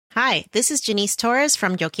Hi, this is Janice Torres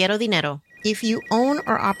from Yo Quiero Dinero. If you own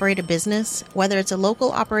or operate a business, whether it's a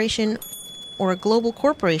local operation or a global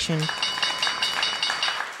corporation,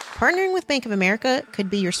 partnering with Bank of America could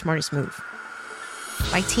be your smartest move.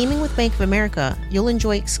 By teaming with Bank of America, you'll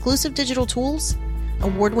enjoy exclusive digital tools,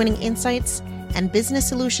 award-winning insights, and business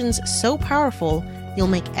solutions so powerful, you'll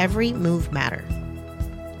make every move matter.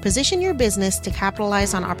 Position your business to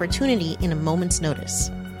capitalize on opportunity in a moment's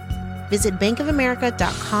notice. Visit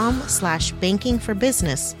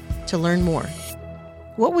bankofamerica.com/bankingforbusiness to learn more.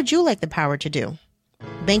 What would you like the power to do?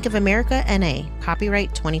 Bank of America N.A.,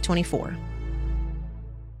 copyright 2024.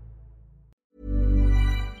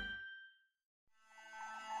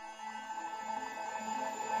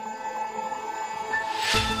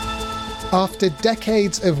 After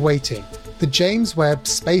decades of waiting, the James Webb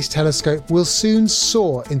Space Telescope will soon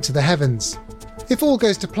soar into the heavens. If all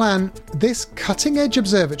goes to plan, this cutting-edge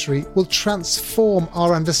observatory will transform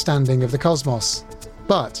our understanding of the cosmos.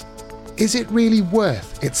 But is it really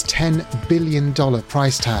worth its $10 billion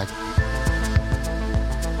price tag?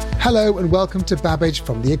 Hello and welcome to Babbage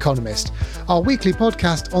from The Economist, our weekly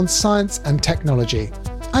podcast on science and technology.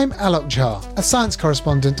 I'm Alok Jha, a science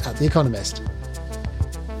correspondent at The Economist.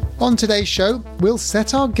 On today's show, we'll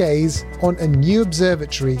set our gaze on a new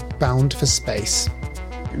observatory bound for space.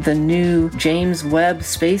 The new James Webb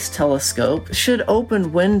Space Telescope should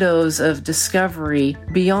open windows of discovery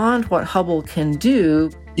beyond what Hubble can do.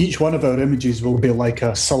 Each one of our images will be like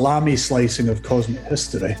a salami slicing of cosmic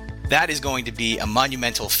history. That is going to be a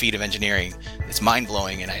monumental feat of engineering. It's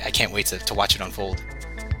mind-blowing, and I can't wait to watch it unfold.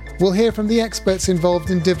 We'll hear from the experts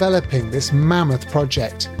involved in developing this mammoth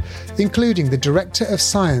project, including the Director of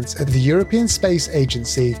Science at the European Space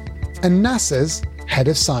Agency and NASA's Head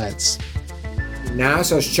of Science.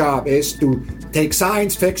 NASA's job is to take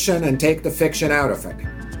science fiction and take the fiction out of it.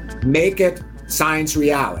 Make it science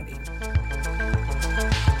reality.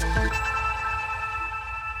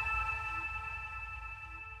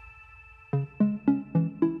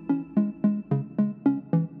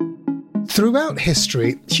 Throughout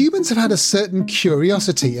history, humans have had a certain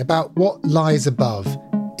curiosity about what lies above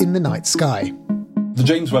in the night sky. The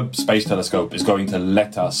James Webb Space Telescope is going to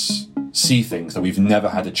let us see things that we've never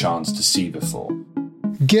had a chance to see before.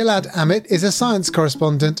 Gilad Amit is a science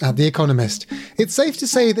correspondent at The Economist. It's safe to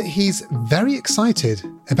say that he's very excited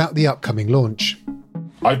about the upcoming launch.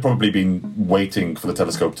 I've probably been waiting for the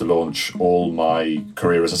telescope to launch all my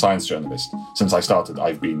career as a science journalist. Since I started,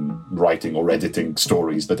 I've been writing or editing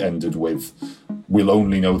stories that ended with, we'll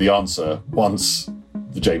only know the answer once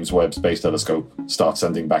the James Webb Space Telescope starts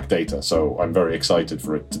sending back data. So I'm very excited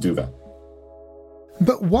for it to do that.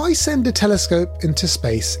 But why send a telescope into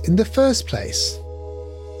space in the first place?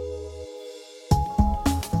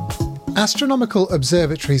 Astronomical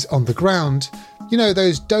observatories on the ground, you know,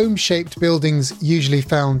 those dome-shaped buildings usually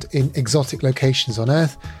found in exotic locations on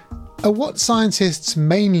Earth, are what scientists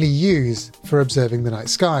mainly use for observing the night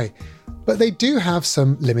sky, but they do have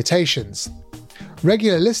some limitations.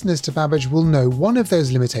 Regular listeners to Babbage will know one of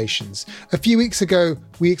those limitations. A few weeks ago,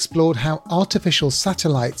 we explored how artificial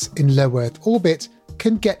satellites in low Earth orbit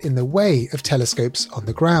can get in the way of telescopes on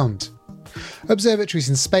the ground. Observatories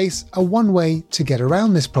in space are one way to get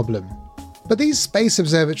around this problem. But these space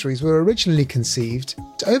observatories were originally conceived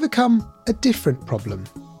to overcome a different problem.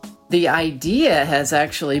 The idea has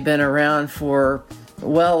actually been around for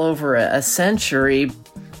well over a century.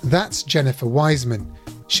 That's Jennifer Wiseman.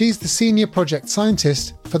 She's the senior project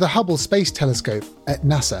scientist for the Hubble Space Telescope at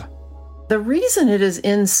NASA. The reason it is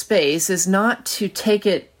in space is not to take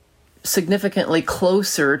it significantly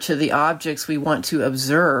closer to the objects we want to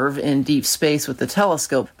observe in deep space with the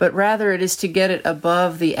telescope, but rather it is to get it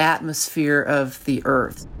above the atmosphere of the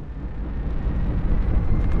Earth.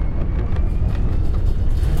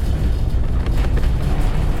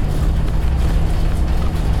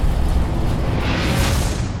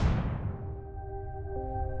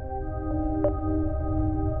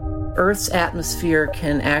 Earth's atmosphere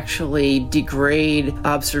can actually degrade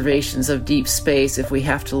observations of deep space if we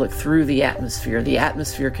have to look through the atmosphere. The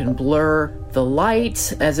atmosphere can blur the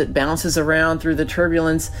light as it bounces around through the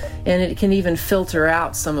turbulence, and it can even filter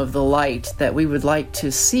out some of the light that we would like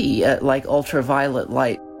to see, like ultraviolet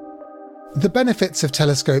light. The benefits of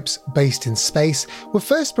telescopes based in space were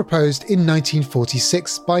first proposed in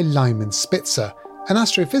 1946 by Lyman Spitzer, an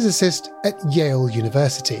astrophysicist at Yale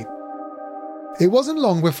University. It wasn't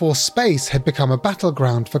long before space had become a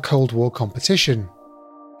battleground for Cold War competition.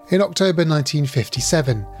 In October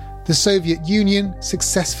 1957, the Soviet Union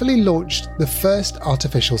successfully launched the first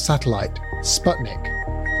artificial satellite, Sputnik.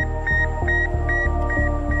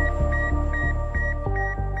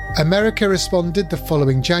 America responded the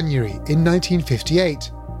following January in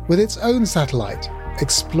 1958 with its own satellite,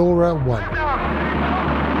 Explorer 1.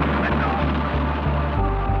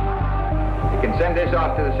 You can send this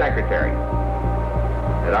off to the Secretary,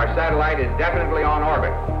 that our satellite is definitely on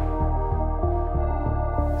orbit.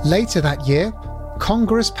 Later that year,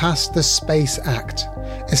 Congress passed the Space Act,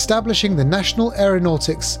 establishing the National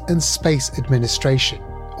Aeronautics and Space Administration,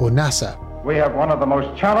 or NASA. We have one of the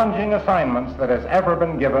most challenging assignments that has ever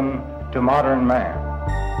been given to modern man.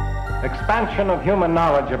 Expansion of human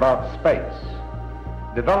knowledge about space.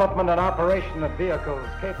 Development and operation of vehicles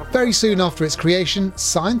capable... Very soon after its creation,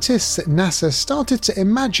 scientists at NASA started to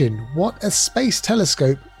imagine what a space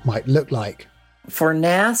telescope might look like. For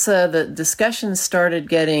NASA, the discussion started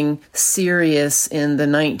getting serious in the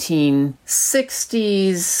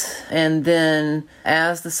 1960s, and then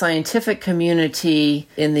as the scientific community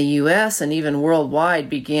in the US and even worldwide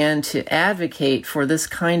began to advocate for this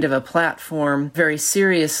kind of a platform very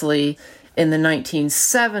seriously, in the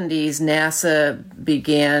 1970s, NASA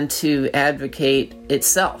began to advocate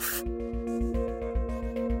itself.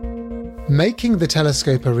 Making the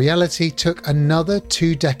telescope a reality took another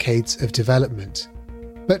 2 decades of development.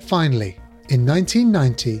 But finally, in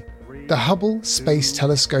 1990, the Hubble Space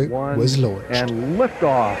Telescope was launched. And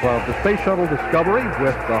liftoff of the Space Shuttle Discovery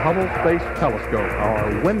with the Hubble Space Telescope,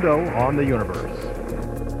 our window on the universe.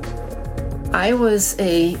 I was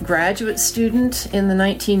a graduate student in the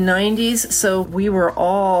 1990s, so we were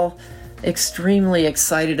all extremely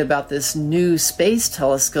excited about this new space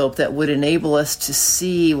telescope that would enable us to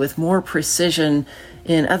see with more precision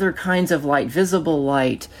in other kinds of light, visible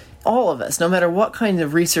light. All of us, no matter what kind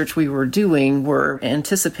of research we were doing, were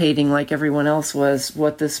anticipating, like everyone else was,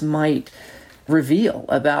 what this might reveal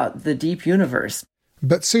about the deep universe.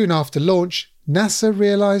 But soon after launch, NASA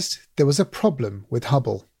realized there was a problem with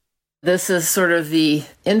Hubble. This is sort of the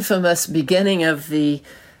infamous beginning of the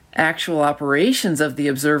actual operations of the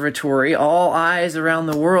observatory. All eyes around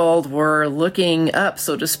the world were looking up,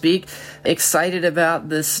 so to speak, excited about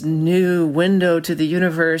this new window to the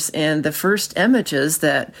universe, and the first images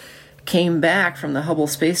that came back from the Hubble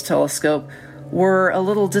Space Telescope were a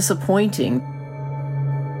little disappointing.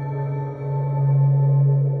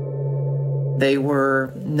 They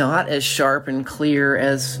were not as sharp and clear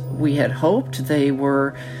as we had hoped. They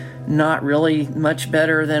were not really much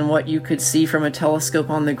better than what you could see from a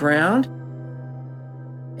telescope on the ground.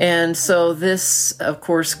 And so this, of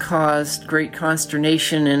course, caused great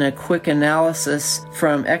consternation, and a quick analysis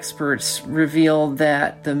from experts revealed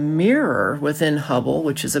that the mirror within Hubble,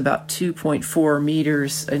 which is about 2.4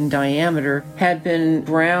 meters in diameter, had been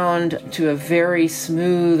ground to a very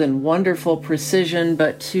smooth and wonderful precision,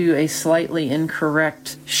 but to a slightly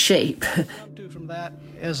incorrect shape. From that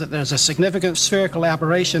is that there's a significant spherical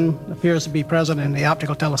aberration appears to be present in the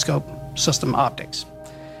optical telescope system optics.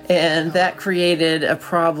 And that created a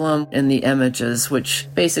problem in the images, which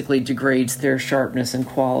basically degrades their sharpness and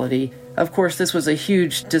quality. Of course, this was a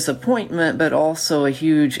huge disappointment, but also a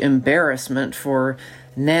huge embarrassment for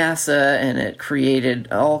NASA, and it created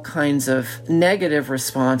all kinds of negative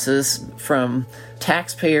responses from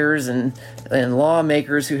taxpayers and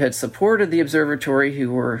lawmakers who had supported the observatory,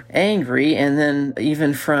 who were angry, and then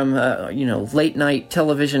even from late night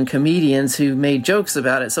television comedians who made jokes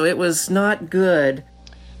about it. So it was not good.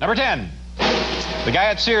 Number 10. The guy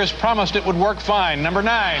at Sears promised it would work fine. Number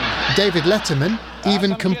 9. David Letterman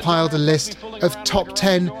even compiled a list of top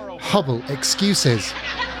 10 Hubble excuses.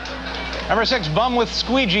 Number 6. Bum with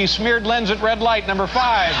squeegee, smeared lens at red light. Number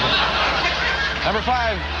 5. Number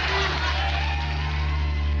 5.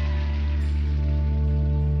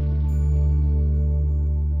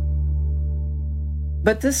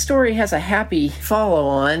 But this story has a happy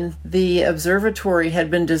follow-on. The observatory had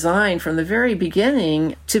been designed from the very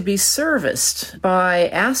beginning to be serviced by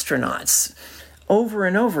astronauts over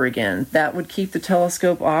and over again. That would keep the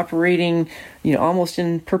telescope operating, almost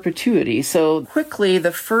in perpetuity. So quickly,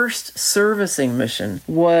 the first servicing mission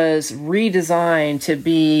was redesigned to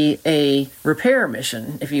be a repair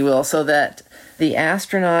mission, if you will, so that the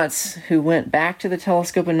astronauts who went back to the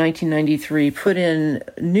telescope in 1993 put in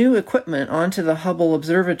new equipment onto the Hubble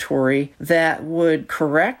Observatory that would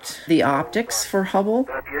correct the optics for Hubble.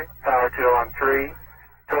 Power to on 3,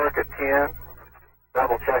 torque at 10,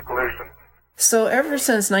 double check loosen. So ever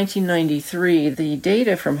since 1993, the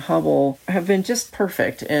data from Hubble have been just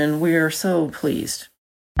perfect, and we are so pleased.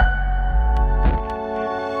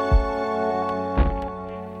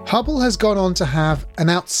 Hubble has gone on to have an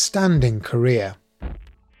outstanding career.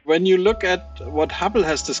 When you look at what Hubble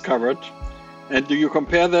has discovered, and you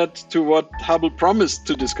compare that to what Hubble promised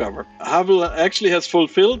to discover, Hubble actually has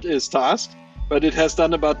fulfilled his task. but it has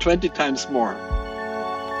done about 20 times more.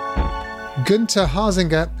 Günther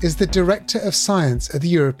Harsinger is the Director of Science at the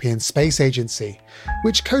European Space Agency,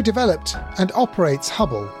 which co-developed and operates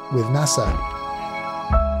Hubble with NASA.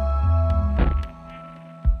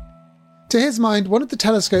 To his mind, one of the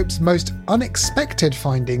telescope's most unexpected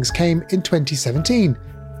findings came in 2017,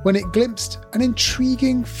 when it glimpsed an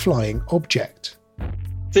intriguing flying object.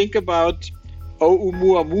 Think about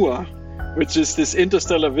Oumuamua, which is this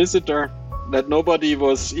interstellar visitor that nobody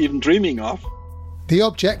was even dreaming of. The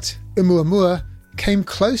object, Oumuamua, came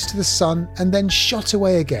close to the Sun and then shot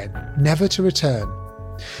away again, never to return.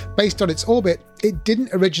 Based on its orbit, it didn't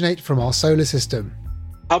originate from our solar system.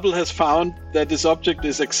 Hubble has found that this object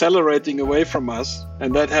is accelerating away from us,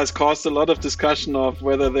 and that has caused a lot of discussion of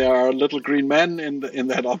whether there are little green men in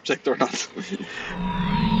that object or not.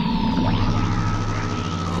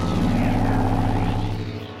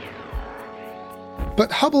 But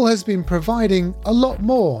Hubble has been providing a lot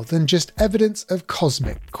more than just evidence of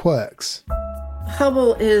cosmic quirks.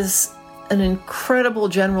 Hubble is an incredible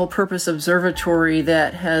general-purpose observatory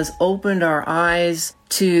that has opened our eyes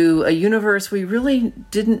to a universe we really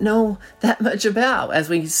didn't know that much about, as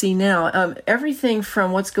we see now. Everything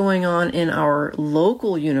from what's going on in our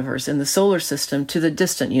local universe, in the solar system, to the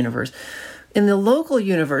distant universe. In the local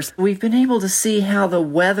universe, we've been able to see how the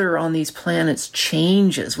weather on these planets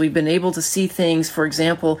changes. We've been able to see things, for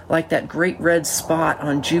example, like that great red spot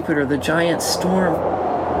on Jupiter, the giant storm.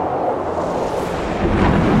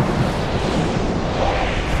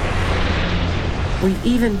 We've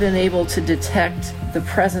even been able to detect the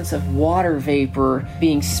presence of water vapor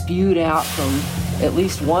being spewed out from at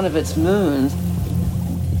least one of its moons.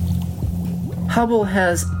 Hubble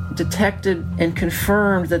has detected and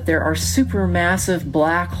confirmed that there are supermassive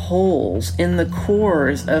black holes in the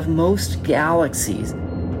cores of most galaxies.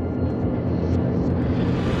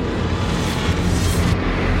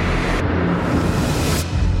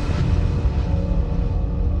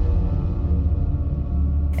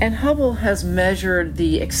 And Hubble has measured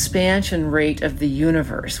the expansion rate of the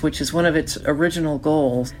universe, which is one of its original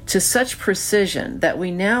goals, to such precision that we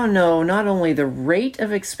now know not only the rate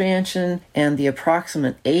of expansion and the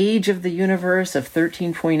approximate age of the universe of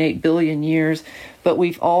 13.8 billion years, but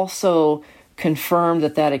we've also confirmed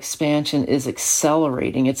that that expansion is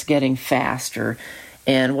accelerating. It's getting faster.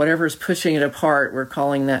 And whatever's pushing it apart, we're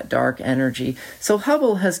calling that dark energy. So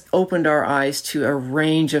Hubble has opened our eyes to a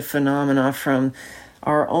range of phenomena from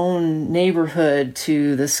our own neighborhood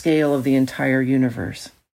to the scale of the entire universe.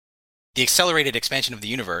 The accelerated expansion of the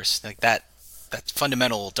universe, like that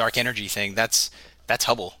fundamental dark energy thing, that's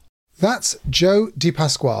Hubble. That's Joe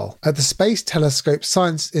DiPasquale at the Space Telescope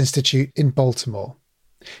Science Institute in Baltimore.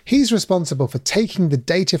 He's responsible for taking the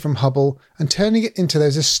data from Hubble and turning it into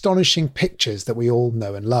those astonishing pictures that we all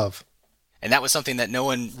know and love. And that was something that no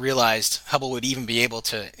one realized Hubble would even be able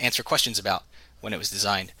to answer questions about when it was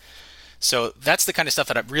designed. So that's the kind of stuff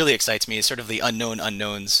that really excites me, is sort of the unknown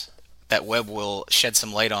unknowns that Webb will shed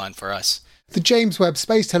some light on for us. The James Webb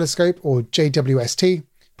Space Telescope, or JWST,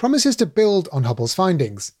 promises to build on Hubble's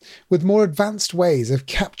findings, with more advanced ways of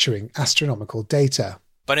capturing astronomical data.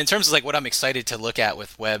 But in terms of like what I'm excited to look at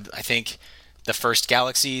with Webb, I think the first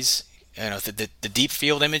galaxies, the deep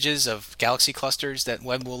field images of galaxy clusters that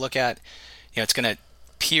Webb will look at, it's going to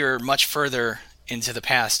peer much further into the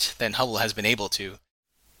past than Hubble has been able to.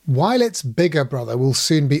 While its bigger brother will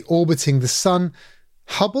soon be orbiting the Sun,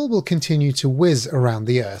 Hubble will continue to whiz around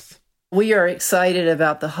the Earth. We are excited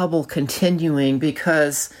about the Hubble continuing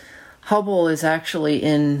because Hubble is actually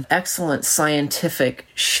in excellent scientific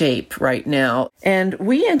shape right now. And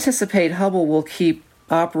we anticipate Hubble will keep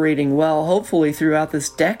operating well, hopefully throughout this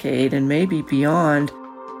decade and maybe beyond.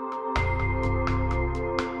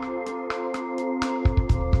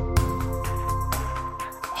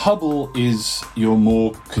 Hubble is your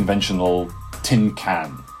more conventional tin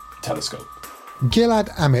can telescope. Gilad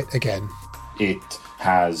Amit again. It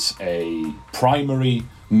has a primary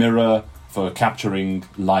mirror for capturing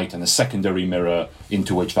light and a secondary mirror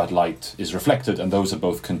into which that light is reflected, and those are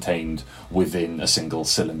both contained within a single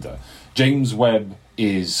cylinder. James Webb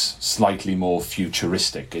is slightly more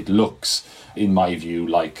futuristic. It looks, in my view,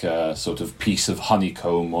 like a sort of piece of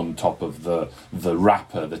honeycomb on top of the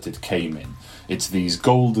wrapper that it came in. It's these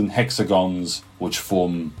golden hexagons which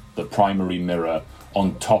form the primary mirror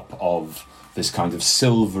on top of this kind of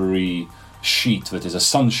silvery sheet that is a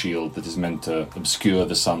sun shield that is meant to obscure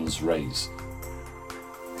the sun's rays.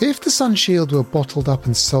 If the sun shield were bottled up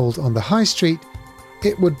and sold on the high street,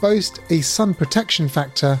 it would boast a sun protection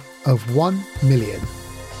factor of 1 million.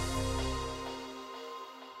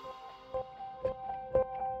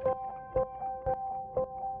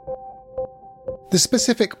 The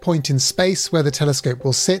specific point in space where the telescope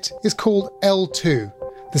will sit is called L2,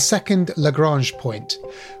 the second Lagrange point,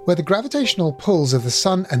 where the gravitational pulls of the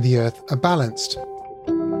Sun and the Earth are balanced.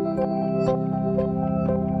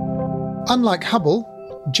 Unlike Hubble,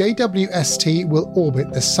 JWST will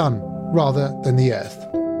orbit the Sun rather than the Earth.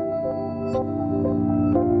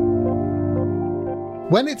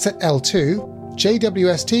 When it's at L2,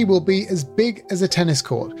 JWST will be as big as a tennis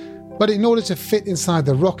court, but in order to fit inside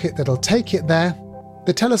the rocket that'll take it there,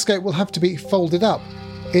 the telescope will have to be folded up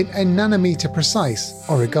in a nanometer-precise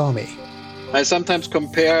origami. I sometimes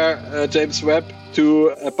compare James Webb to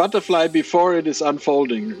a butterfly before it is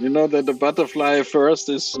unfolding. You know that the butterfly first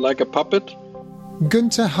is like a puppet?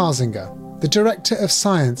 Günther Hasinger, the Director of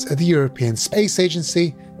Science at the European Space Agency,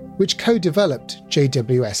 which co-developed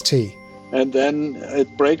JWST. And then it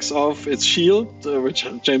breaks off its shield, which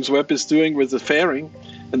James Webb is doing with the fairing,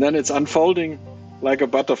 and then it's unfolding like a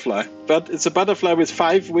butterfly. But it's a butterfly with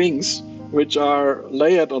 5 wings, which are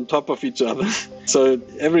layered on top of each other. So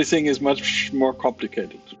everything is much more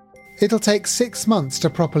complicated. It'll take 6 months to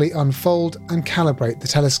properly unfold and calibrate the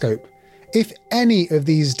telescope. If any of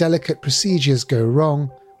these delicate procedures go wrong,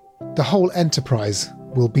 the whole enterprise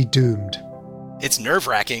will be doomed. It's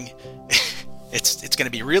nerve-wracking. It's going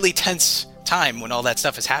to be really tense time when all that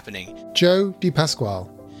stuff is happening. Joe DiPasquale.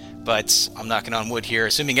 But I'm knocking on wood here,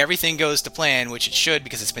 assuming everything goes to plan, which it should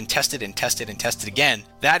because it's been tested and tested and tested again,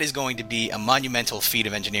 that is going to be a monumental feat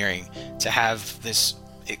of engineering to have this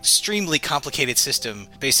extremely complicated system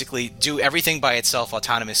basically do everything by itself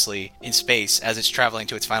autonomously in space as it's traveling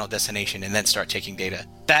to its final destination and then start taking data.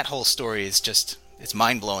 That whole story is just, it's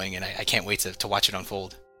mind-blowing, and I can't wait to watch it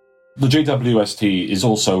unfold. The JWST is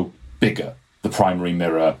also bigger. The primary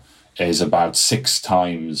mirror is about 6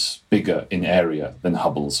 times bigger in area than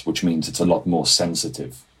Hubble's, which means it's a lot more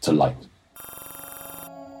sensitive to light.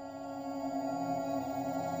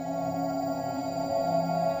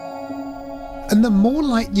 And the more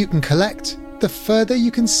light you can collect, the further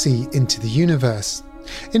you can see into the universe.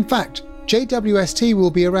 In fact, JWST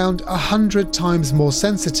will be around 100 times more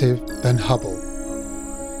sensitive than Hubble.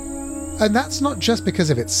 And that's not just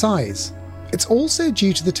because of its size. It's also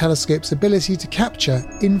due to the telescope's ability to capture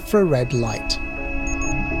infrared light.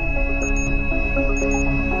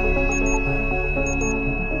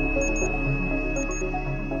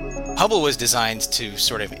 Hubble was designed to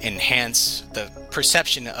sort of enhance the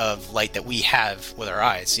perception of light that we have with our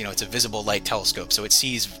eyes. You know, it's a visible light telescope, so it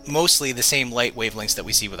sees mostly the same light wavelengths that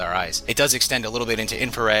we see with our eyes. It does extend a little bit into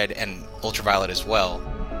infrared and ultraviolet as well.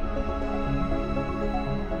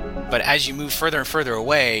 But as you move further and further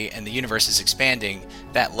away and the universe is expanding,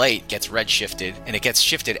 that light gets redshifted, and it gets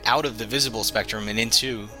shifted out of the visible spectrum and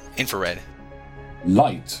into infrared.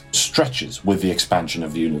 Light stretches with the expansion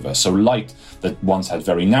of the universe. So light that once had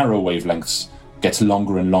very narrow wavelengths gets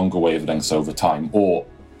longer and longer wavelengths over time, or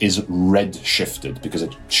is red-shifted because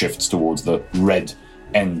it shifts towards the red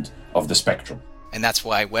end of the spectrum. And that's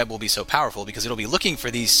why Webb will be so powerful, because it'll be looking for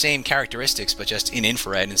these same characteristics, but just in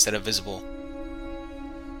infrared instead of visible.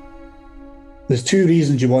 There's 2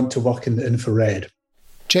 reasons you want to work in the infrared.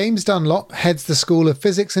 James Dunlop heads the School of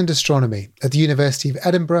Physics and Astronomy at the University of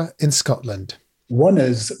Edinburgh in Scotland. One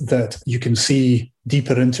is that you can see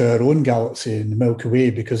deeper into our own galaxy in the Milky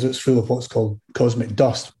Way because it's full of what's called cosmic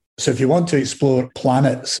dust. So if you want to explore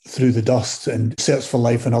planets through the dust and search for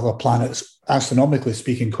life on other planets, astronomically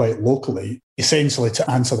speaking, quite locally, essentially to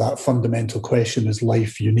answer that fundamental question, is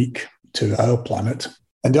life unique to our planet?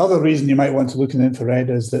 And the other reason you might want to look in the infrared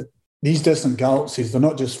is that these distant galaxies, they're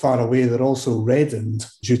not just far away, they're also reddened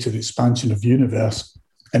due to the expansion of the universe.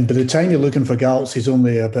 And by the time you're looking for galaxies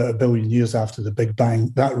only about 1 billion years after the Big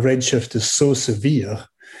Bang, that redshift is so severe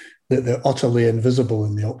that they're utterly invisible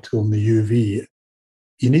in the optical and the UV.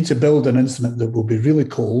 You need to build an instrument that will be really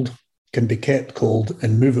cold, can be kept cold,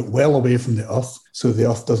 and move it well away from the Earth so the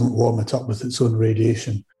Earth doesn't warm it up with its own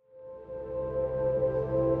radiation.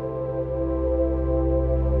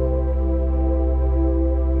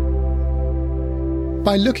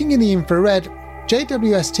 By looking in the infrared,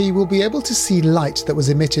 JWST will be able to see light that was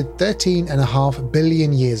emitted 13.5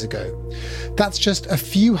 billion years ago. That's just a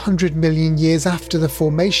few 100 million years after the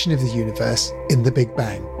formation of the universe in the Big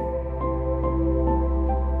Bang.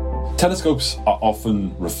 Telescopes are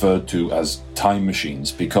often referred to as time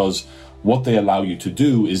machines because what they allow you to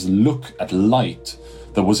do is look at light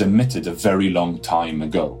that was emitted a very long time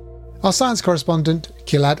ago. Our science correspondent,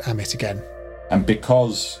 Gilad Amit again. And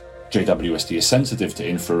because JWST is sensitive to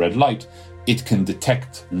infrared light, it can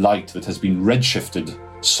detect light that has been redshifted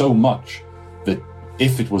so much that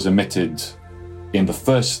if it was emitted in the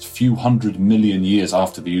first few 100 million years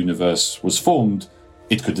after the universe was formed,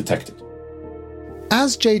 it could detect it.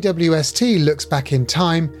 As JWST looks back in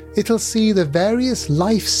time, it'll see the various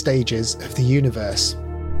life stages of the universe.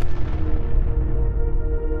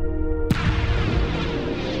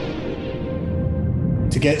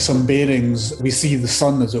 To get some bearings, we see the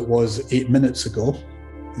sun as it was 8 minutes ago.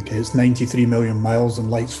 Okay, it's 93 million miles and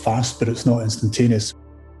light's fast, but it's not instantaneous.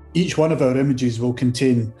 Each one of our images will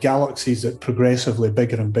contain galaxies at progressively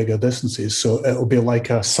bigger and bigger distances, so it'll be like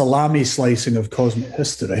a salami slicing of cosmic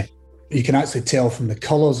history. You can actually tell from the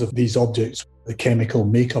colours of these objects the chemical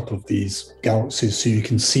makeup of these galaxies, so you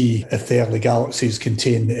can see if the early galaxies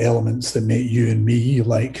contain the elements that make you and me,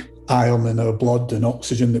 like iron in our blood and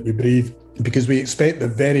oxygen that we breathe. Because we expect the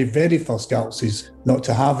very, very first galaxies not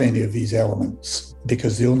to have any of these elements,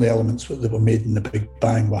 because the only elements that were made in the Big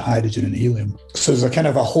Bang were hydrogen and helium. So there's a kind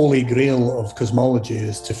of a holy grail of cosmology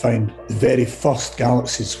is to find the very first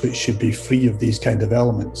galaxies which should be free of these kind of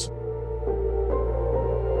elements.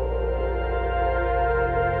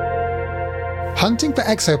 Hunting for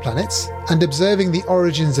exoplanets and observing the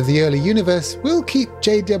origins of the early universe will keep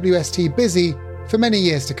JWST busy for many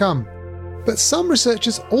years to come. But some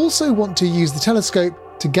researchers also want to use the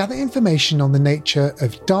telescope to gather information on the nature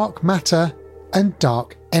of dark matter and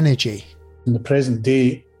dark energy. In the present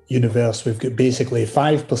day universe, we've got basically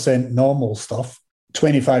 5% normal stuff,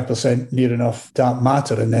 25% near enough dark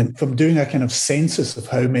matter. And then from doing a kind of census of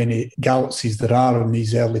how many galaxies there are in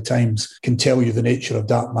these early times can tell you the nature of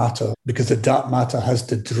dark matter, because the dark matter has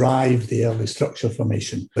to drive the early structure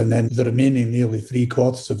formation. And then the remaining nearly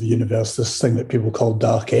 3/4 of the universe, this thing that people call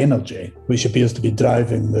dark energy, which appears to be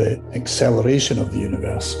driving the acceleration of the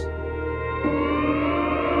universe.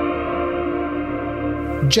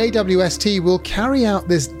 JWST will carry out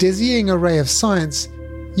this dizzying array of science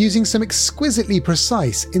using some exquisitely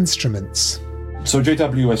precise instruments. So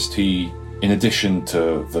JWST, in addition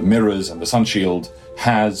to the mirrors and the sunshield,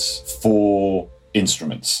 has 4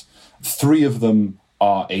 instruments. 3 of them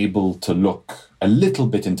are able to look a little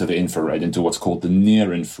bit into the infrared, into what's called the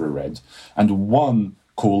near infrared, and one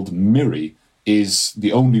called MIRI is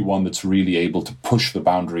the only one that's really able to push the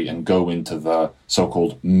boundary and go into the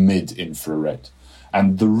so-called mid-infrared.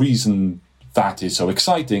 And the reason that is so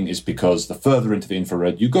exciting is because the further into the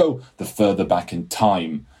infrared you go, the further back in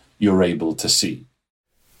time you're able to see.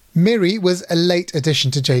 MIRI was a late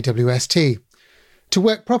addition to JWST. To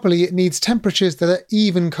work properly, it needs temperatures that are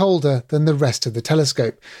even colder than the rest of the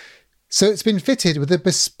telescope. So it's been fitted with a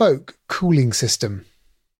bespoke cooling system.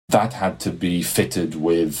 That had to be fitted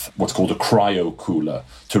with what's called a cryo cooler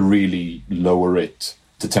to really lower it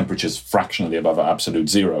to temperatures fractionally above absolute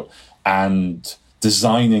zero. And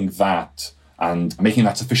designing that and making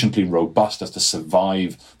that sufficiently robust as to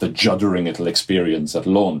survive the juddering it'll experience at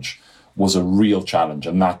launch was a real challenge,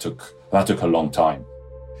 and that took a long time.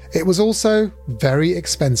 It was also very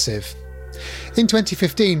expensive. In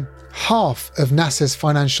 2015, half of NASA's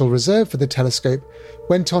financial reserve for the telescope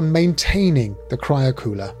went on maintaining the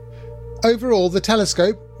cryocooler. Overall, the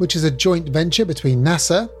telescope, which is a joint venture between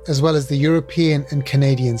NASA as well as the European and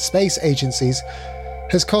Canadian space agencies,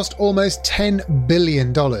 has cost almost $10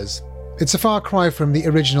 billion. It's a far cry from the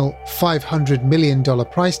original $500 million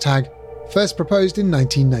price tag, first proposed in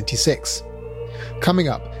 1996. Coming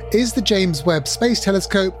up, is the James Webb Space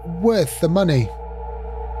Telescope worth the money?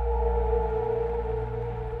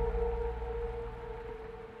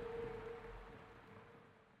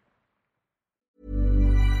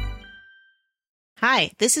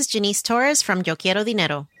 Hi, this is Janice Torres from Yo Quiero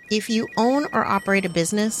Dinero. If you own or operate a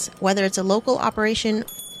business, whether it's a local operation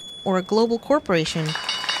or a global corporation,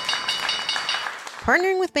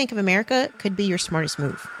 partnering with Bank of America could be your smartest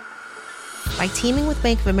move. By teaming with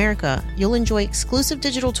Bank of America, you'll enjoy exclusive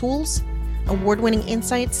digital tools, award-winning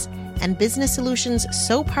insights, and business solutions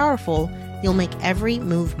so powerful you'll make every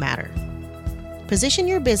move matter. Position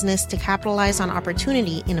your business to capitalize on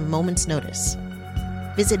opportunity in a moment's notice.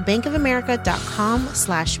 Visit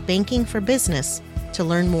bankofamerica.com/banking for business to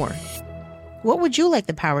learn more. What would you like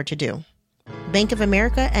the power to do? Bank of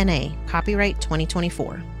America N.A., copyright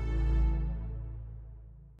 2024.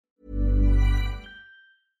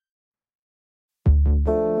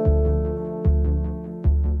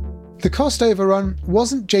 The cost overrun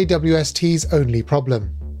wasn't JWST's only problem.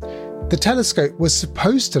 The telescope was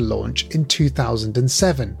supposed to launch in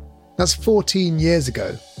 2007. That's 14 years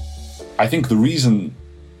ago. I think the reason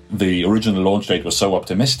the original launch date was so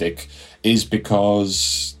optimistic is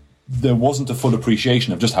because there wasn't a full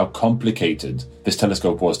appreciation of just how complicated this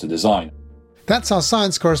telescope was to design. That's our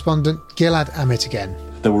science correspondent, Gilad Amit again.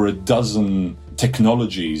 There were a dozen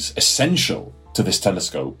technologies essential to this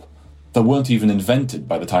telescope that weren't even invented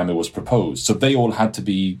by the time it was proposed. So they all had to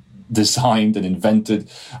be designed and invented,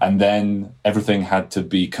 and then everything had to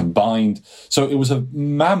be combined. So it was a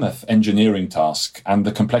mammoth engineering task, and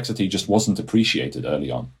the complexity just wasn't appreciated early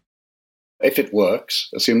on. If it works,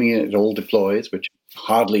 assuming it all deploys, which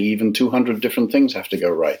hardly even 200 different things have to go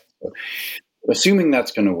right. So, assuming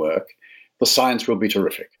that's going to work, the science will be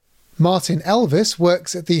terrific. Martin Elvis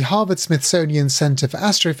works at the Harvard-Smithsonian Center for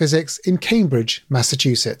Astrophysics in Cambridge,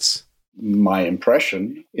 Massachusetts. My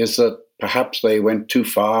impression is that perhaps they went too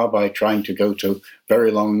far by trying to go to very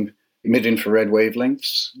long mid-infrared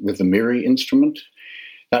wavelengths with the MIRI instrument.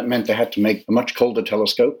 That meant they had to make a much colder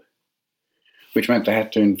telescope, which meant they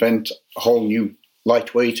had to invent a whole new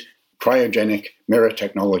lightweight cryogenic mirror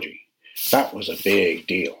technology. That was a big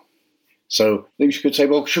deal. So you could say,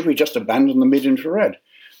 well, should we just abandon the mid-infrared?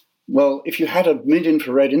 Well, if you had a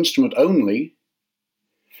mid-infrared instrument only,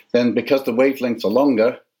 then because the wavelengths are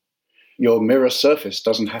longer, your mirror surface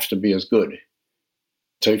doesn't have to be as good.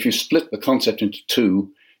 So if you split the concept into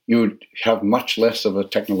two, you would have much less of a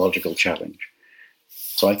technological challenge.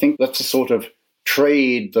 So I think that's a sort of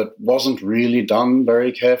trade that wasn't really done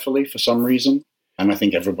very carefully for some reason. And I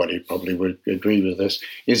think everybody probably would agree with this,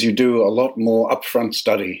 is you do a lot more upfront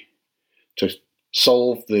study to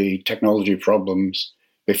solve the technology problems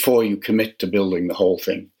before you commit to building the whole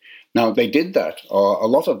thing. Now, they did that, or a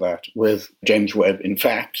lot of that, with James Webb. In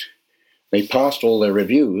fact, they passed all their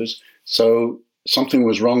reviews, so something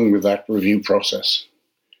was wrong with that review process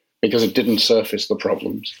because it didn't surface the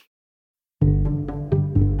problems.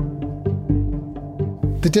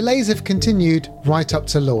 The delays have continued right up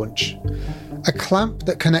to launch. A clamp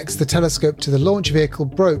that connects the telescope to the launch vehicle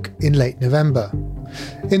broke in late November.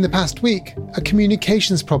 In the past week, a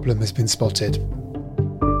communications problem has been spotted.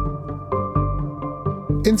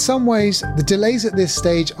 In some ways, the delays at this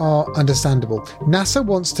stage are understandable. NASA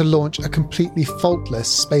wants to launch a completely faultless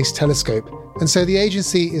space telescope, and so the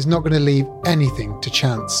agency is not going to leave anything to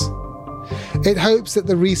chance. It hopes that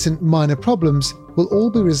the recent minor problems will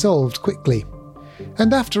all be resolved quickly.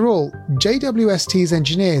 And after all, JWST's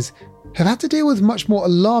engineers have had to deal with much more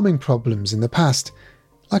alarming problems in the past,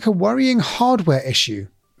 like a worrying hardware issue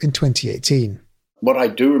in 2018. What I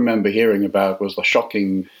do remember hearing about was the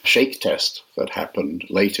shocking shake test that happened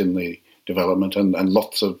late in the development, and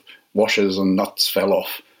lots of washers and nuts fell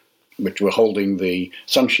off, which were holding the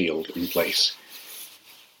sun shield in place.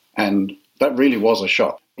 And that really was a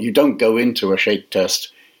shock. You don't go into a shake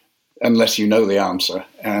test unless you know the answer.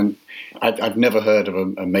 And I've never heard of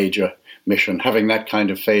a major mission having that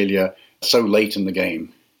kind of failure so late in the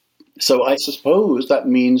game. So I suppose that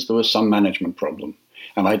means there was some management problem.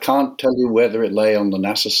 And I can't tell you whether it lay on the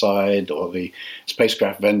NASA side or the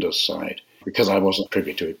spacecraft vendor's side, because I wasn't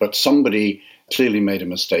privy to it. But somebody clearly made a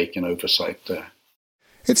mistake in oversight there.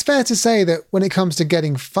 It's fair to say that when it comes to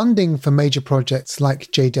getting funding for major projects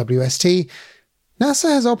like JWST, NASA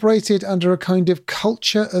has operated under a kind of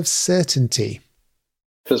culture of certainty.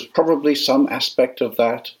 There's probably some aspect of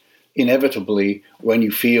that, inevitably, when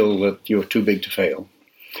you feel that you're too big to fail.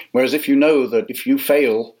 Whereas if you know that if you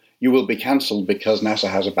fail, you will be cancelled because NASA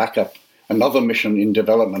has a backup, another mission in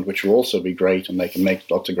development, which will also be great and they can make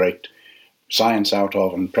lots of great science out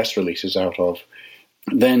of and press releases out of,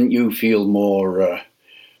 then you feel more,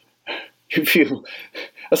 you feel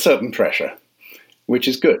a certain pressure, which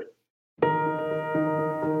is good.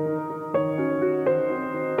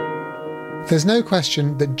 There's no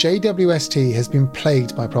question that JWST has been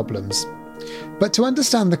plagued by problems. But to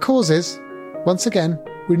understand the causes, once again,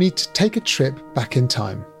 we need to take a trip back in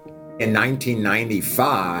time. In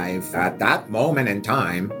 1995, at that moment in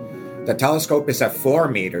time, the telescope is a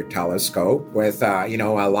 4-meter telescope with, a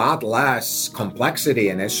lot less complexity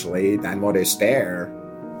initially than what is there.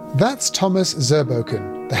 That's Thomas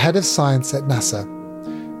Zurbuchen, the head of science at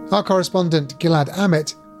NASA. Our correspondent Gilad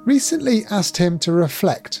Amit recently asked him to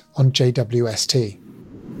reflect on JWST.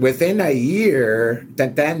 Within a year, the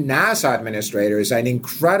then NASA administrator is an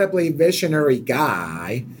incredibly visionary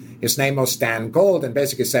guy. His name was Stan Gold, and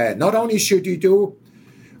basically said, not only should you do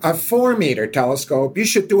a 4-meter telescope, you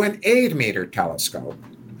should do an 8-meter telescope.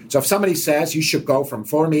 So if somebody says you should go from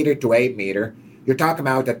 4-meter to 8-meter, you're talking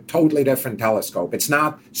about a totally different telescope. It's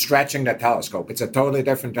not stretching the telescope. It's a totally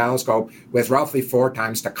different telescope with roughly 4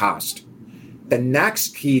 times the cost. The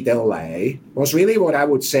next key delay was really what I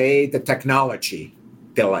would say the technology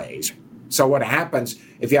delays. So what happens,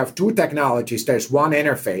 if you have 2 technologies, there's 1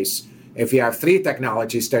 interface. If you have 3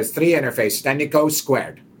 technologies, there's 3 interfaces, then it goes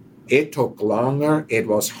squared. It took longer, it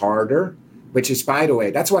was harder, which is, by the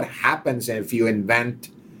way, that's what happens if you invent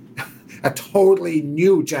a totally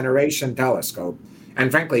new generation telescope.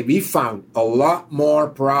 And frankly, we found a lot more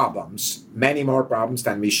problems, many more problems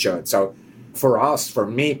than we should. So for us, for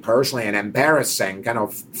me personally, an embarrassing kind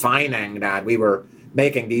of finding that we were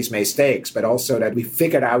making these mistakes, but also that we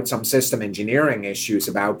figured out some system engineering issues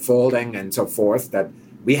about folding and so forth that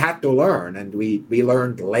we had to learn, and we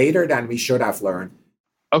learned later than we should have learned.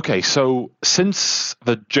 Okay, so since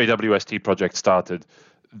the JWST project started,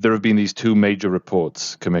 there have been these two major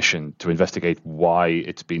reports commissioned to investigate why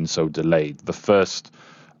it's been so delayed. The first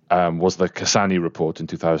was the Cassani report in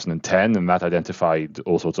 2010, and that identified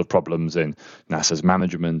all sorts of problems in NASA's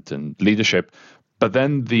management and leadership. But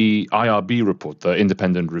then the IRB report, the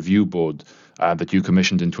Independent Review Board that you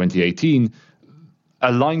commissioned in 2018,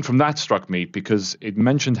 a line from that struck me because it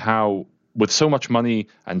mentioned how, with so much money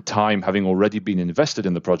and time having already been invested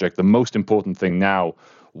in the project, the most important thing now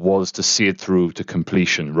was to see it through to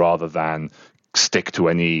completion rather than stick to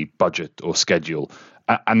any budget or schedule.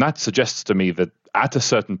 And that suggests to me that at a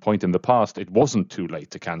certain point in the past, it wasn't too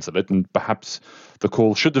late to cancel it, and perhaps the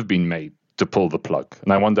call should have been made to pull the plug.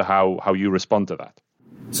 And I wonder how you respond to that.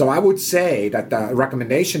 So I would say that the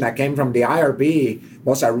recommendation that came from the IRB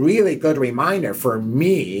was a really good reminder for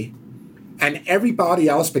me and everybody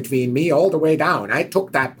else between me all the way down. I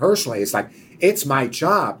took that personally. It's like, it's my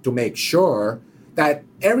job to make sure that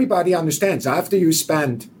everybody understands after you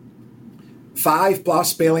spend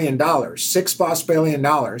 $5+ billion, $6+ billion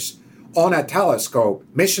on a telescope,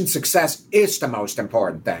 mission success is the most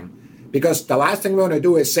important thing. Because the last thing we want to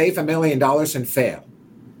do is save $1 million and fail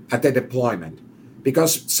at the deployment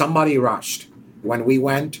because somebody rushed. When we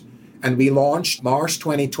went and we launched Mars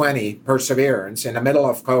 2020 Perseverance in the middle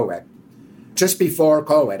of COVID, just before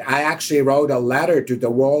COVID, I actually wrote a letter to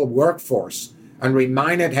the world workforce and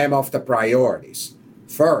reminded him of the priorities.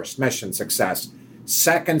 First, mission success.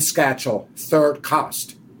 Second, schedule. Third,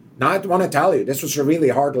 cost. Now, I want to tell you, this was a really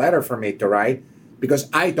hard letter for me to write because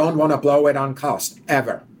I don't want to blow it on cost,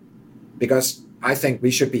 ever. Because I think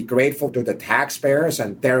we should be grateful to the taxpayers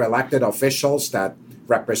and their elected officials that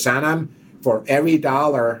represent them for every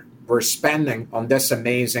dollar we're spending on this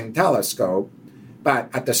amazing telescope. But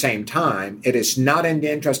at the same time, it is not in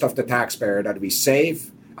the interest of the taxpayer that we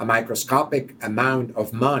save a microscopic amount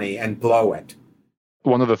of money and blow it.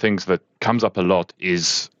 One of the things that comes up a lot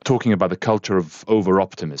is talking about the culture of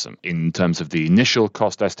over-optimism in terms of the initial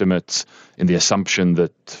cost estimates, in the assumption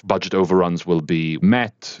that budget overruns will be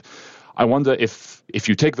met. I wonder if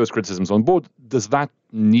you take those criticisms on board, does that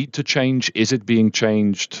need to change? Is it being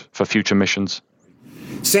changed for future missions?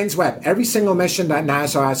 Since Webb, every single mission that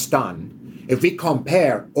NASA has done, if we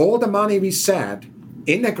compare all the money we said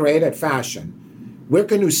in a graded fashion, we're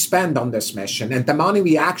going to spend on this mission and the money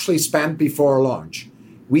we actually spent before launch,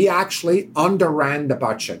 we actually underran the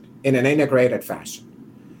budget in an integrated fashion.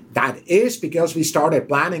 That is because we started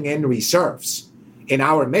planning in reserves in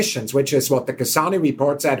our missions, which is what the Cassani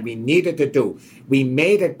report said we needed to do. We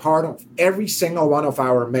made it part of every single one of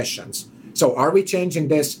our missions. So are we changing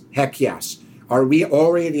this? Heck yes. Are we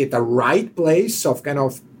already at the right place of kind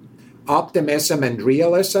of optimism and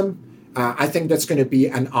realism? I think that's going to be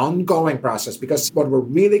an ongoing process because what we're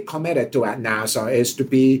really committed to at NASA is to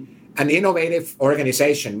be an innovative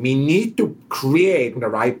organization. We need to create the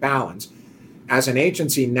right balance. As an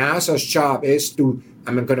agency, NASA's job is to,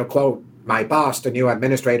 I'm going to quote my boss, the new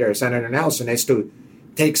administrator, Senator Nelson, is to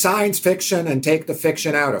take science fiction and take the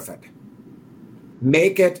fiction out of it.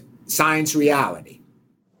 Make it science reality.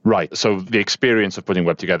 Right. So the experience of putting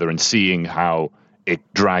Webb together and seeing how it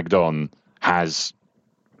dragged on has,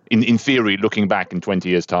 in theory, looking back in 20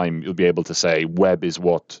 years' time, you'll be able to say Webb is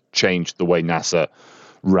what changed the way NASA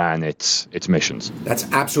ran its missions. That's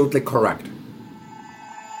absolutely correct.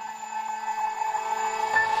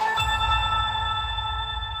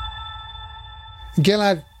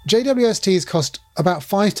 Gilad, JWST's cost about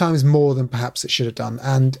 5 times more than perhaps it should have done,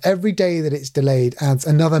 and every day that it's delayed adds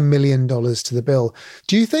another $1 million to the bill.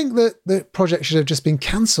 Do you think that the project should have just been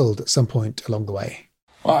cancelled at some point along the way?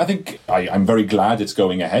 Well, I think I'm very glad it's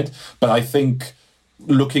going ahead, but I think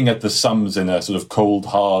looking at the sums in a sort of cold,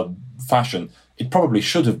 hard fashion, it probably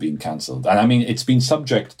should have been cancelled. And I mean, it's been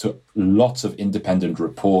subject to lots of independent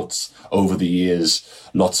reports over the years,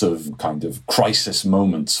 lots of kind of crisis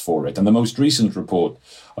moments for it. And the most recent report,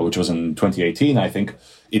 which was in 2018, I think,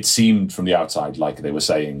 it seemed from the outside like they were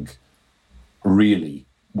saying, really,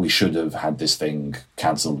 we should have had this thing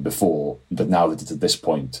cancelled before, but now that it's at this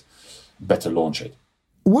point, better launch it.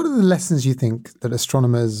 What are the lessons you think that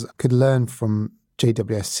astronomers could learn from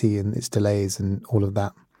JWST and its delays and all of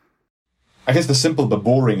that? I guess the simple but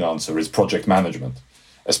boring answer is project management,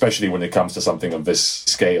 especially when it comes to something of this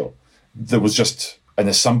scale. There was just an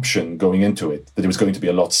assumption going into it that it was going to be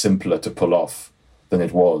a lot simpler to pull off than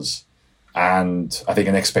it was. And I think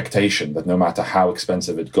an expectation that no matter how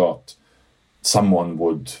expensive it got, someone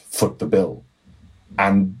would foot the bill.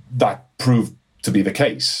 And that proved to be the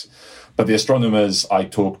case. But the astronomers I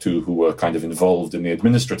talked to who were kind of involved in the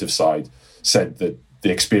administrative side said that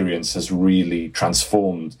the experience has really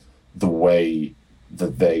transformed the way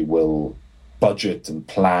that they will budget and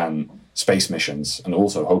plan space missions, and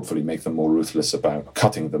also hopefully make them more ruthless about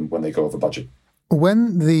cutting them when they go over budget.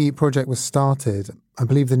 When the project was started, I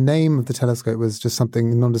believe the name of the telescope was just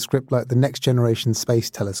something nondescript like the Next Generation Space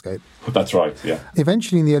Telescope. That's right, yeah.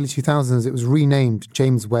 Eventually, in the early 2000s, it was renamed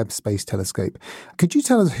James Webb Space Telescope. Could you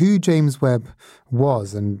tell us who James Webb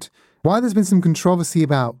was and why there's been some controversy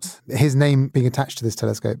about his name being attached to this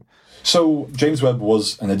telescope? So James Webb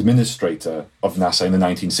was an administrator of NASA in the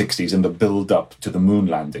 1960s in the build-up to the moon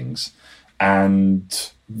landings.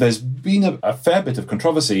 And there's been a fair bit of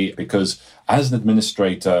controversy because as an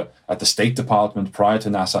administrator at the State Department prior to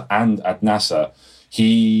NASA and at NASA,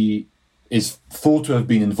 he is thought to have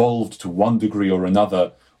been involved to one degree or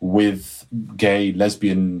another with gay,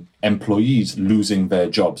 lesbian employees losing their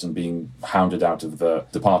jobs and being hounded out of the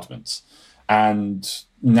departments. And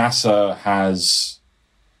NASA has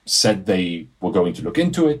said they were going to look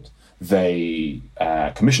into it. They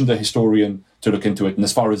commissioned a historian to look into it. And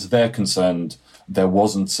as far as they're concerned, there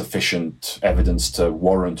wasn't sufficient evidence to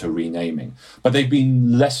warrant a renaming. But they've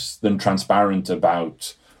been less than transparent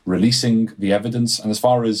about releasing the evidence. And as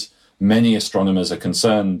far as many astronomers are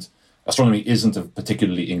concerned, astronomy isn't a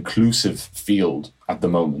particularly inclusive field at the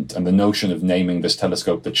moment. And the notion of naming this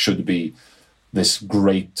telescope that should be this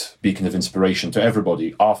great beacon of inspiration to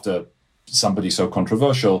everybody after somebody so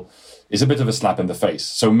controversial is a bit of a slap in the face.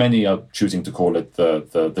 So many are choosing to call it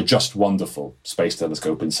the Just Wonderful Space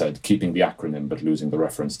Telescope instead, keeping the acronym but losing the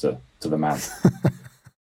reference to the man.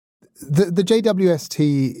 The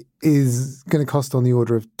JWST is going to cost on the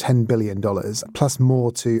order of $10 billion, plus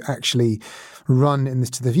more to actually run in this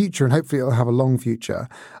to the future, and hopefully it'll have a long future.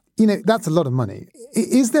 You know, that's a lot of money.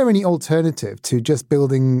 Is there any alternative to just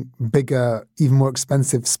building bigger, even more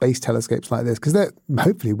expensive space telescopes like this? Because there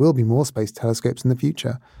hopefully will be more space telescopes in the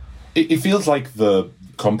future. It feels like the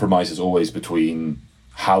compromise is always between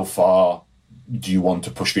how far do you want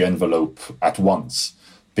to push the envelope at once,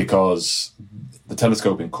 because the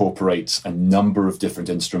telescope incorporates a number of different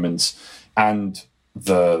instruments, and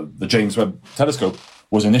the James Webb Telescope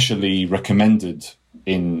was initially recommended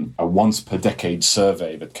in a once-per-decade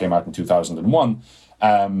survey that came out in 2001.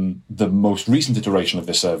 The most recent iteration of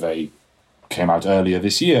this survey came out earlier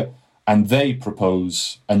this year, and they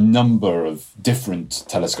propose a number of different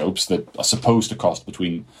telescopes that are supposed to cost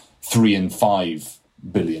between 3 and 5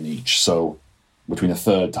 billion each, so between a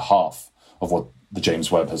third to half of what the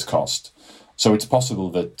James Webb has cost. So it's possible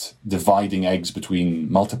that dividing eggs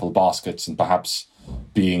between multiple baskets and perhaps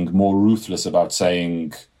being more ruthless about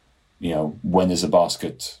saying, you know, when is a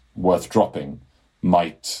basket worth dropping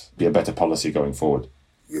might be a better policy going forward.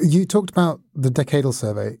 You talked about the decadal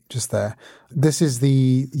survey just there. This is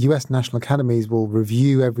the US National Academies will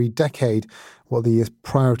review every decade what the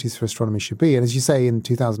priorities for astronomy should be. And as you say, in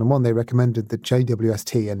 2001, they recommended the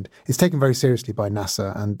JWST, and it's taken very seriously by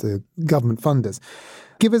NASA and the government funders.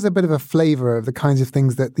 Give us a bit of a flavour of the kinds of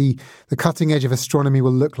things that the cutting edge of astronomy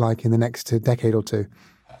will look like in the next decade or two.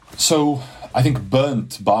 So I think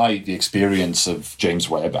burnt by the experience of James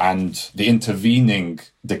Webb and the intervening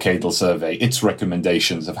decadal survey, its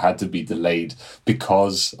recommendations have had to be delayed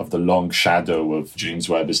because of the long shadow of James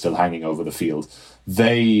Webb is still hanging over the field.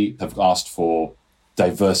 They have asked for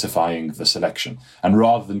diversifying the selection. And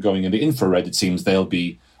rather than going in the infrared, it seems they'll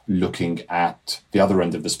be looking at the other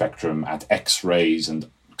end of the spectrum, at X-rays and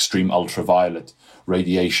extreme ultraviolet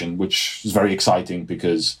radiation, which is very exciting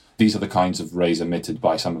because these are the kinds of rays emitted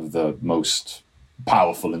by some of the most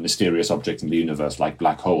powerful and mysterious objects in the universe, like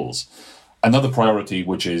black holes. Another priority,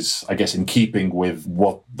 which is, I guess, in keeping with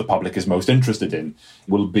what the public is most interested in,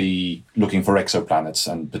 will be looking for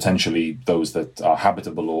exoplanets and potentially those that are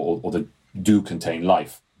habitable or that do contain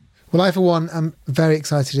life. Well, I, for one, am very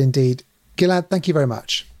excited indeed. Gilad, thank you very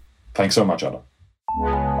much. Thanks so much, Anna.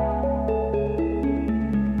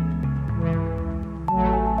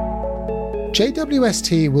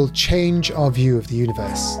 JWST will change our view of the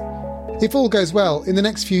universe. If all goes well, in the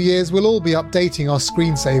next few years we'll all be updating our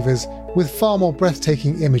screensavers with far more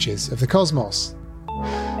breathtaking images of the cosmos.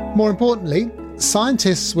 More importantly,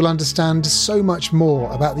 scientists will understand so much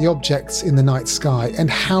more about the objects in the night sky and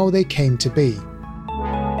how they came to be.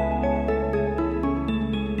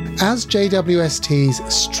 As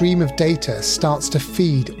JWST's stream of data starts to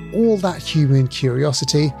feed all that human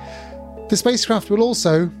curiosity, the spacecraft will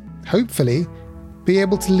also, hopefully, be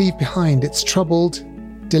able to leave behind its troubled,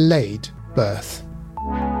 delayed birth.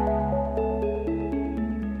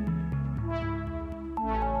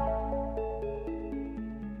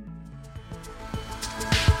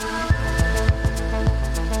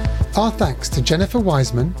 Our thanks to Jennifer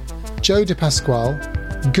Wiseman, Joe DePasquale,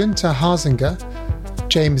 Gunther Hasinger,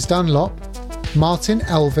 James Dunlop, Martin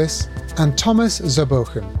Elvis, and Thomas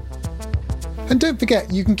Zerbochen. And don't forget,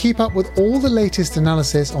 you can keep up with all the latest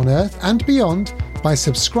analysis on Earth and beyond by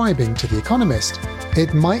subscribing to The Economist.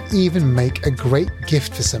 It might even make a great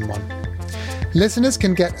gift for someone. Listeners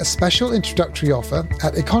can get a special introductory offer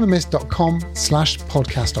at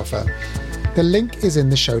economist.com/podcast offer. The link is in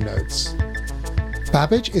the show notes.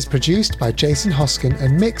 Babbage is produced by Jason Hoskin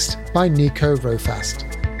and mixed by Nico Rofast.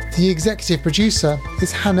 The executive producer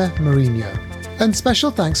is Hannah Mourinho. And special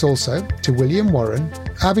thanks also to William Warren,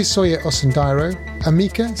 Abisoye Osundairo,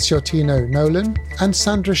 Amika Ciotino Nolan, and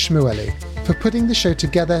Sandra Shmueli for putting the show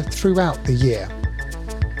together throughout the year.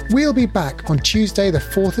 We'll be back on Tuesday, the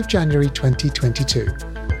 4th of January 2022.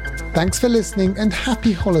 Thanks for listening and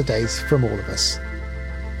happy holidays from all of us.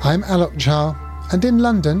 I'm Alok Jha, and in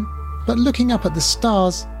London, but looking up at the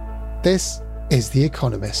stars, this is The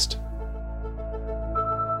Economist.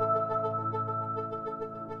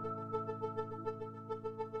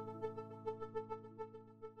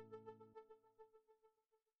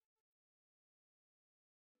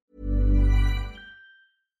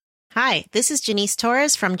 Hi, this is Janice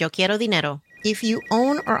Torres from Yo Quiero Dinero. If you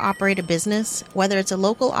own or operate a business, whether it's a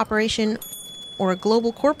local operation or a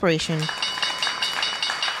global corporation,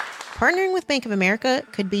 partnering with Bank of America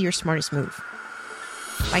could be your smartest move.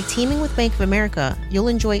 By teaming with Bank of America, you'll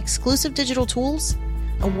enjoy exclusive digital tools,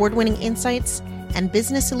 award-winning insights, and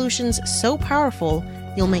business solutions so powerful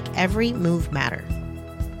you'll make every move matter.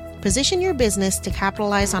 Position your business to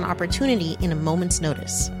capitalize on opportunity in a moment's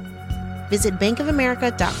notice. Visit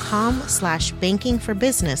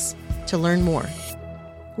bankofamerica.com/bankingforbusiness to learn more.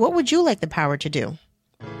 What would you like the power to do?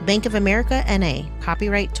 Bank of America, N.A.,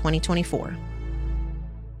 copyright 2024.